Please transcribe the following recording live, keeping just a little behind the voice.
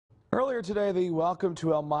Earlier today, the Welcome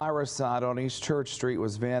to Elmira sign on East Church Street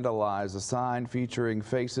was vandalized. A sign featuring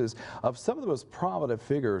faces of some of the most prominent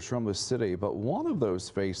figures from the city, but one of those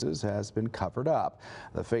faces has been covered up.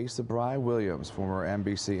 The face of Brian Williams, former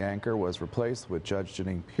NBC anchor, was replaced with Judge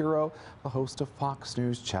Jeanine Pirro, the host of Fox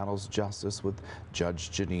News Channel's Justice with Judge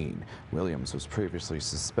Jeanine. Williams was previously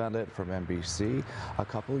suspended from NBC a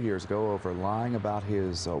couple of years ago over lying about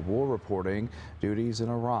his war reporting duties in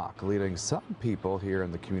Iraq, leading some people here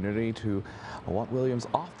in the community to want Williams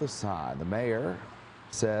off the sign. The mayor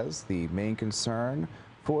says the main concern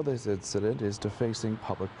for this incident is defacing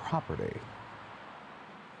public property.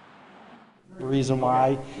 The reason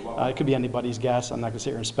why, it could be anybody's guess. I'm not going to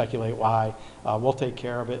sit here and speculate why. We'll take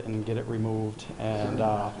care of it and get it removed and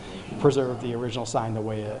preserve the original sign the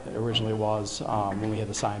way it originally was when we had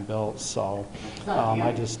the sign built. So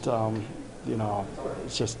I just, you know, it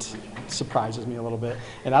just surprises me a little bit.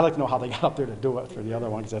 And I'd like to know how they got up there to do it for the other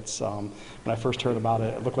one, because that's, when I first heard about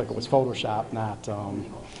it, it looked like it was Photoshop, not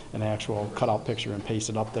an actual cutout picture and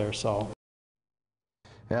pasted up there. So.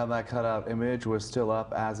 Yeah, that cutout image was still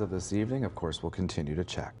up as of this evening. Of course, we'll continue to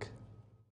check.